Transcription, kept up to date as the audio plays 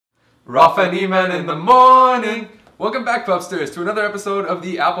Rafa and E-Man in the morning. Welcome back, Pubsters, to another episode of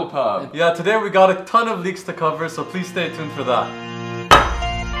the Apple Pub. Yeah, today we got a ton of leaks to cover, so please stay tuned for that.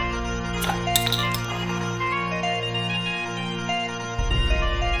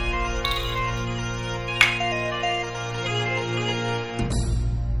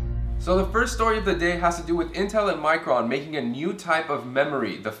 So the first story of the day has to do with Intel and Micron making a new type of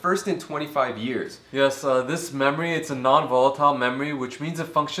memory, the first in 25 years. Yes, this memory, it's a non-volatile memory, which means it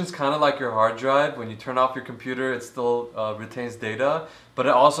functions kind of like your hard drive. When you turn off your computer, it still retains data, but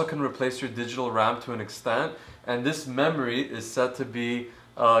it also can replace your digital RAM to an extent. And this memory is said to be,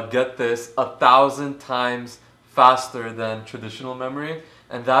 get this, 1,000 times faster than traditional memory.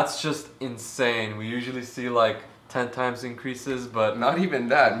 And that's just insane. We usually see like 10 times increases, but not even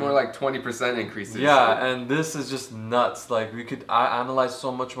that, more like 20% increases. Yeah, and this is just nuts. Like, we could analyze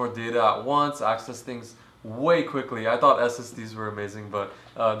so much more data at once, access things way quickly. I thought SSDs were amazing, but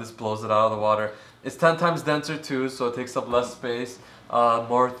this blows it out of the water. It's 10 times denser too, so it takes up less space.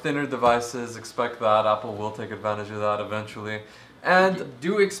 More thinner devices, expect that. Apple will take advantage of that eventually. And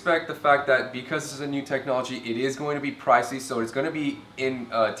do expect the fact that because this is a new technology, it is going to be pricey, so it's going to be in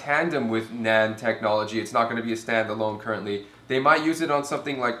tandem with NAND technology. It's not going to be a standalone currently. They might use it on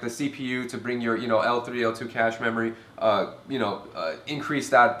something like the CPU to bring your, L3, L2 cache memory, increase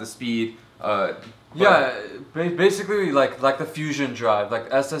the speed. Yeah, basically like the fusion drive. Like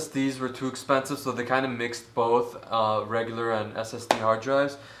SSDs were too expensive, so they kind of mixed both regular and SSD hard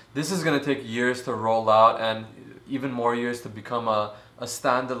drives. This is going to take years to roll out, and even more years to become a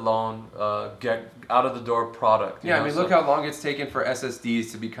standalone, get out of the door product. Yeah, I mean, look how long it's taken for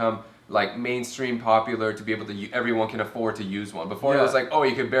SSDs to become like mainstream popular, to be able to, everyone can afford to use one. Before it was like, oh,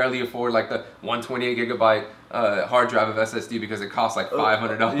 you could barely afford like the 128 gigabyte hard drive of SSD because it costs like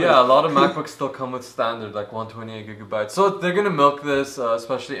 $500. Yeah, a lot of MacBooks still come with standard like 128 gigabytes. So they're gonna milk this,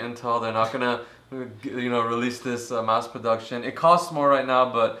 especially Intel. They're not gonna, release this mass production. It costs more right now,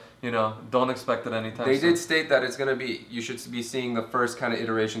 but don't expect it anytime soon. They did state that it's going to be, you should be seeing the first kind of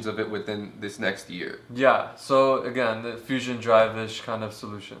iterations of it within this next year. Yeah, so again, the fusion drive-ish kind of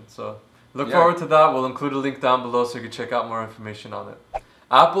solution. So look forward to that. We'll include a link down below so you can check out more information on it.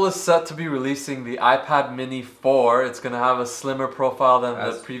 Apple is set to be releasing the iPad mini 4. It's going to have a slimmer profile than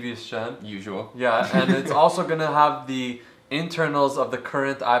the previous gen. Usual. Yeah, and it's also going to have the internals of the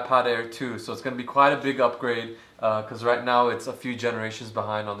current iPad Air 2. So it's going to be quite a big upgrade, because right now it's a few generations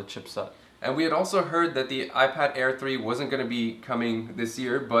behind on the chipset. And we had also heard that the iPad Air 3 wasn't going to be coming this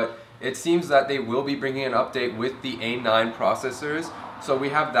year, but it seems that they will be bringing an update with the A9 processors. So we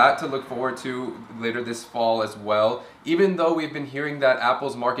have that to look forward to later this fall as well. Even though we've been hearing that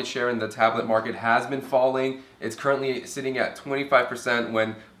Apple's market share in the tablet market has been falling, it's currently sitting at 25%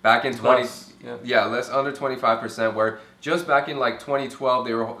 when back in less under 25%, where just back in like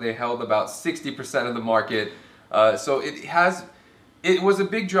 2012 they held about 60% of the market. So it was a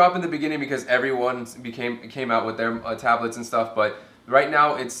big drop in the beginning because everyone came out with their tablets and stuff, but right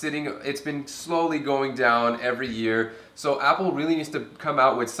now it's been slowly going down every year. So Apple really needs to come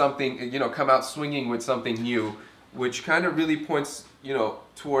out with something, come out swinging with something new, which kind of really points,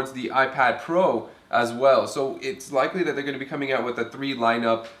 towards the iPad Pro as well. So it's likely that they're going to be coming out with a 3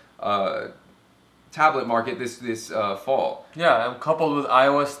 lineup tablet market this fall. Yeah, and coupled with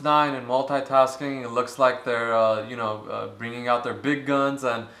iOS 9 and multitasking, it looks like they're bringing out their big guns,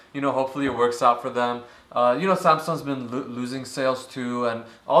 and hopefully it works out for them. Samsung's been losing sales too, and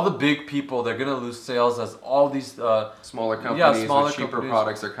all the big people, they're gonna lose sales as all these smaller companies with cheaper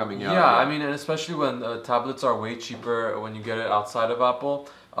products are coming out. Yeah, I mean, and especially when tablets are way cheaper when you get it outside of Apple.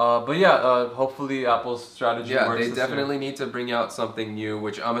 But yeah, hopefully Apple's strategy works. Yeah, they definitely need to bring out something new,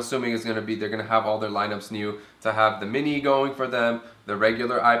 which I'm assuming is going to be, they're going to have all their lineups new, to have the mini going for them, the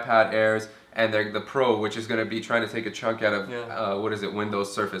regular iPad Airs, and the Pro, which is going to be trying to take a chunk out of,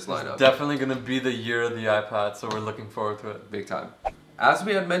 Windows Surface lineup. It's definitely going to be the year of the iPad, so we're looking forward to it. Big time. As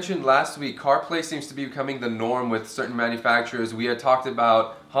we had mentioned last week, CarPlay seems to be becoming the norm with certain manufacturers. We had talked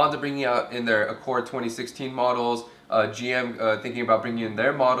about Honda bringing out in their Accord 2016 models, GM thinking about bringing in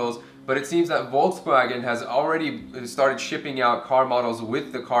their models, but it seems that Volkswagen has already started shipping out car models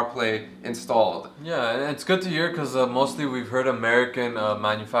with the CarPlay installed. Yeah, and it's good to hear because mostly we've heard American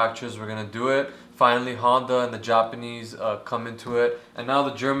manufacturers were going to do it. Finally, Honda and the Japanese come into it, and now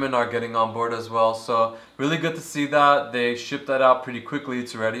the German are getting on board as well. So really good to see that. They shipped that out pretty quickly.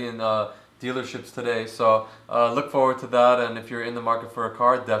 It's already in dealerships today. So look forward to that, and if you're in the market for a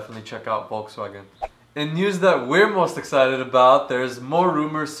car, definitely check out Volkswagen. In news that we're most excited about, there's more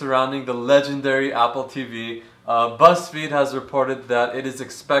rumors surrounding the legendary Apple TV. BuzzFeed has reported that it is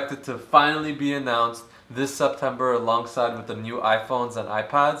expected to finally be announced this September alongside with the new iPhones and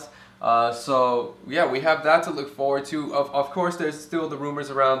iPads. So yeah, we have that to look forward to. Of course, there's still the rumors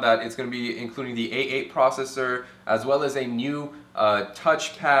around that it's going to be including the A8 processor, as well as a new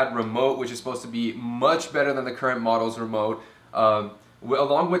touchpad remote, which is supposed to be much better than the current model's remote.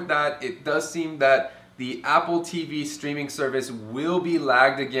 Along with that, it does seem that the Apple TV streaming service will be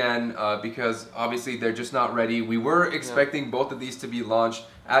lagged again because obviously they're just not ready. We were expecting both of these to be launched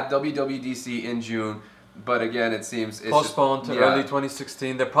at WWDC in June, but again, it seems it's postponed to early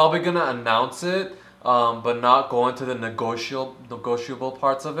 2016. They're probably gonna announce it, but not go into the negotiable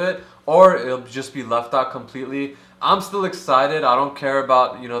parts of it, or it'll just be left out completely. I'm still excited. I don't care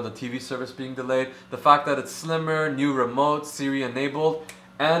about the TV service being delayed. The fact that it's slimmer, new remote, Siri enabled,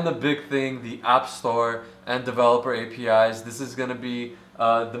 and the big thing, the App Store and developer APIs. This is gonna be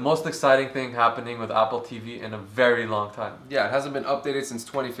the most exciting thing happening with Apple TV in a very long time. Yeah, it hasn't been updated since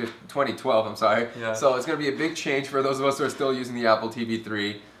 2012, I'm sorry. Yeah. So it's going to be a big change for those of us who are still using the Apple TV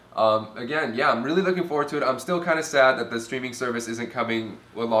 3. Again, yeah, I'm really looking forward to it. I'm still kind of sad that the streaming service isn't coming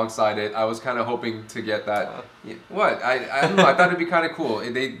alongside it. I was kind of hoping to get that. What? I don't know. I thought it'd be kind of cool.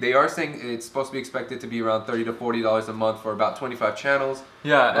 They are saying it's supposed to be expected to be around $30 to $40 a month for about 25 channels.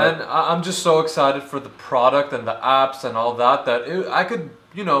 Yeah, and I'm just so excited for the product and the apps and all that I could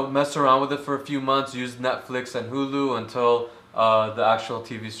mess around with it for a few months, use Netflix and Hulu until the actual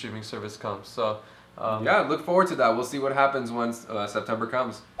TV streaming service comes. So. Yeah, look forward to that. We'll see what happens once September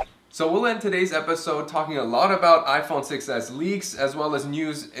comes. So we'll end today's episode talking a lot about iPhone 6s leaks, as well as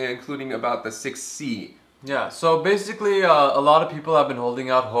news including about the 6C. Yeah, so basically a lot of people have been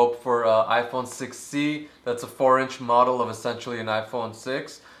holding out hope for iPhone 6C. That's a 4-inch model of essentially an iPhone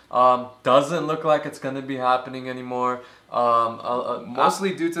 6. Doesn't look like it's going to be happening anymore.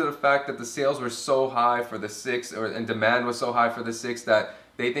 Mostly due to the fact that the sales were so high for the 6, and demand was so high for the 6 that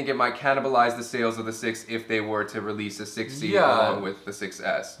they think it might cannibalize the sales of the 6 if they were to release a 6C along with the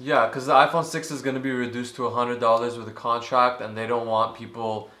 6S. Yeah, because the iPhone 6 is going to be reduced to $100 with a contract, and they don't want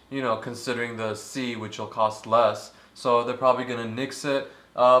people, considering the C, which will cost less. So they're probably going to nix it.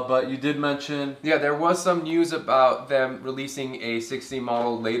 But you did mention... Yeah, there was some news about them releasing a 6C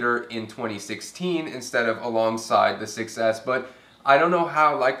model later in 2016 instead of alongside the 6S. But I don't know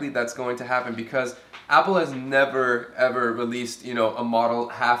how likely that's going to happen because Apple has never ever released, a model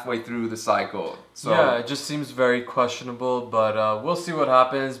halfway through the cycle. So yeah, it just seems very questionable, but we'll see what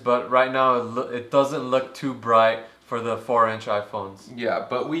happens. But right now, it doesn't look too bright for the 4-inch iPhones. Yeah,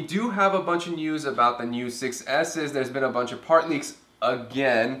 but we do have a bunch of news about the new 6Ss. There's been a bunch of part leaks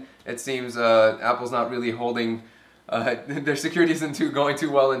again. It seems Apple's not really holding... their security isn't going too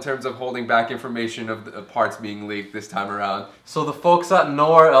well in terms of holding back information of the parts being leaked this time around. So the folks at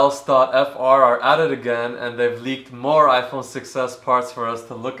nowhereelse.fr are at it again, and they've leaked more iPhone 6s parts for us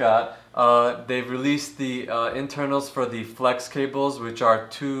to look at. They've released the internals for the flex cables,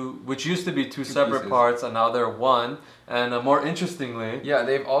 which used to be two separate pieces. Parts, and now they're one. And more interestingly, yeah,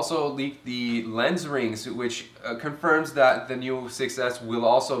 they've also leaked the lens rings, which confirms that the new 6S will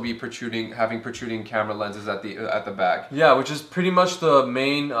also be having protruding camera lenses at the back. Yeah, which is pretty much the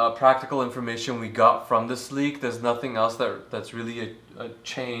main practical information we got from this leak. There's nothing else that's really a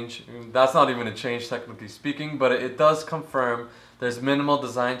change. I mean, that's not even a change technically speaking, but it does confirm there's minimal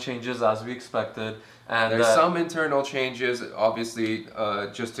design changes as we expected. And there's some internal changes, obviously,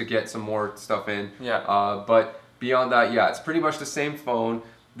 just to get some more stuff in. Yeah. But beyond that, yeah, it's pretty much the same phone.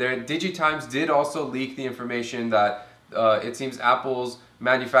 DigiTimes did also leak the information that it seems Apple's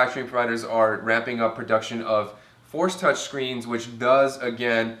manufacturing providers are ramping up production of Force Touch screens, which does,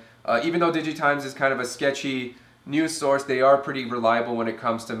 again, even though DigiTimes is kind of a sketchy news source, they are pretty reliable when it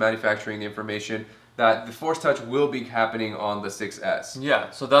comes to manufacturing the information that the Force Touch will be happening on the 6S. Yeah,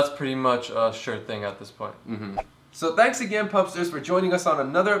 so that's pretty much a sure thing at this point. Mm-hmm. So thanks again, Pubsters, for joining us on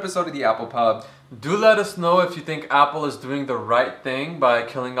another episode of the Apple Pub. Do let us know if you think Apple is doing the right thing by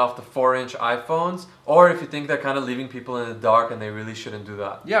killing off the 4-inch iPhones, or if you think they're kind of leaving people in the dark and they really shouldn't do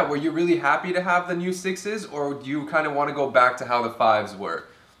that. Yeah, were you really happy to have the new 6s, or do you kind of want to go back to how the 5s were?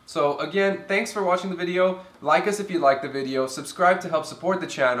 So again, thanks for watching the video. Like us if you liked the video, subscribe to help support the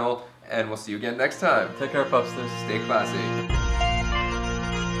channel, and we'll see you again next time. Take care, Pubsters. Stay classy.